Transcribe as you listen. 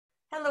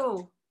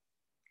Hello,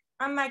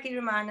 I'm Maggie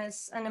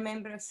Romanis and a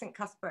member of St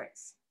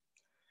Cuthbert's.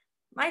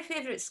 My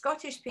favourite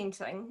Scottish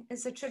painting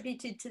is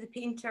attributed to the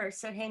painter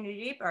Sir Henry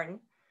Raeburn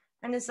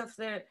and is of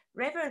the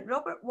Reverend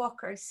Robert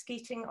Walker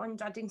skating on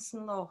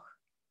Duddingston Loch,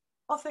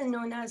 often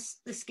known as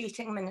the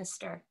skating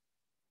minister.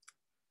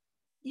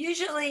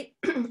 Usually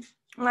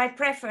my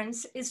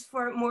preference is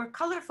for more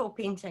colourful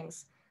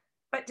paintings,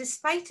 but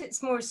despite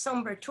its more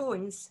sombre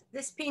tones,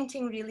 this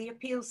painting really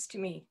appeals to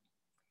me.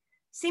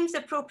 Seems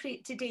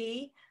appropriate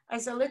today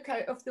as I look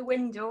out of the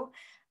window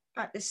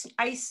at the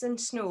ice and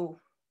snow.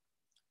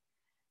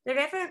 The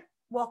Reverend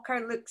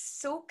Walker looks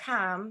so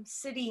calm,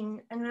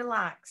 serene and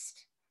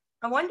relaxed.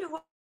 I wonder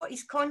what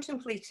he's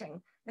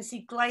contemplating as he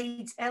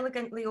glides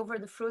elegantly over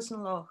the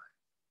frozen loch.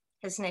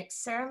 His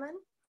next sermon,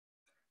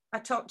 a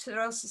talk to the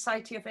Royal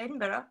Society of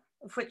Edinburgh,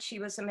 of which he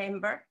was a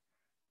member,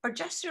 or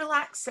just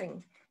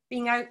relaxing,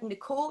 being out in the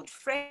cold,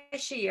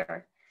 fresh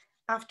air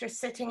after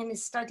sitting in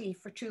his study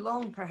for too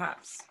long,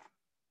 perhaps.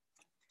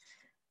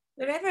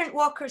 The Reverend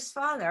Walker's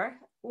father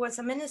was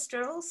a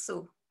minister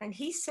also, and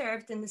he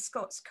served in the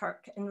Scots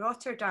Kirk in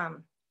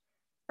Rotterdam.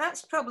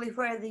 That's probably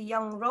where the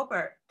young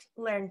Robert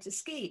learned to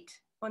skate,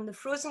 on the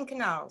frozen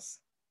canals.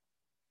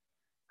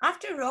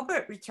 After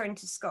Robert returned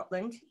to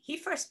Scotland, he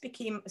first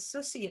became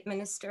associate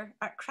minister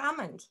at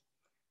Cramond,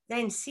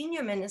 then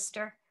senior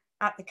minister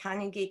at the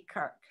Canongate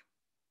Kirk.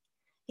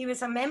 He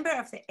was a member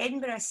of the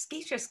Edinburgh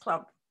Skaters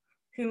Club,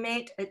 who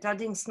met at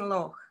Duddingston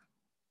Loch.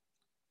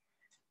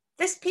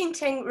 This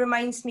painting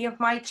reminds me of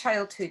my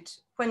childhood,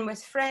 when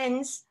with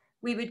friends,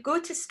 we would go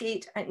to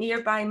skate at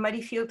nearby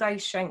Murrayfield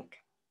Ice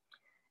Rink.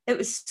 It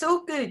was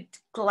so good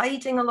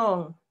gliding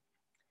along.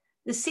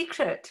 The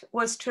secret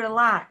was to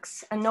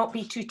relax and not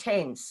be too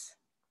tense.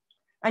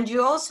 And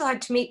you also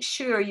had to make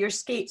sure your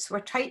skates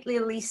were tightly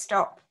laced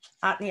up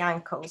at the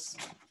ankles.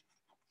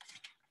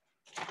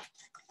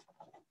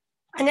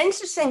 An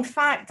interesting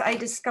fact I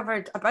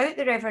discovered about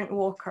the Reverend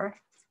Walker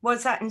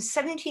was that in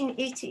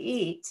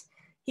 1788,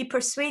 he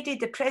persuaded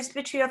the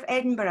Presbytery of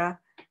Edinburgh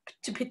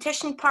to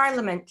petition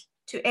Parliament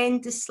to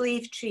end the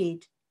slave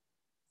trade.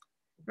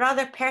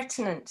 Rather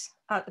pertinent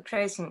at the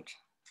present.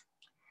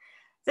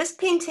 This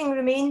painting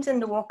remained in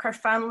the Walker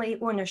family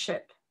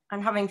ownership,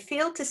 and having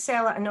failed to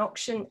sell at an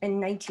auction in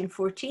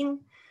 1914,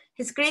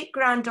 his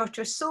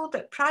great-granddaughter sold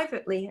it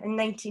privately in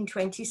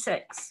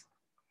 1926.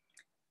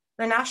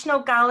 The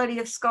National Gallery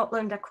of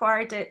Scotland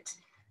acquired it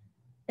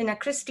in a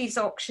Christie's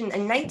auction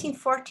in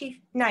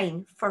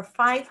 1949 for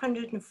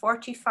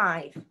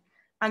 $545,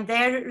 and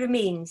there it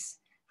remains,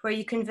 where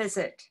you can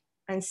visit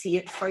and see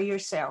it for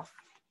yourself.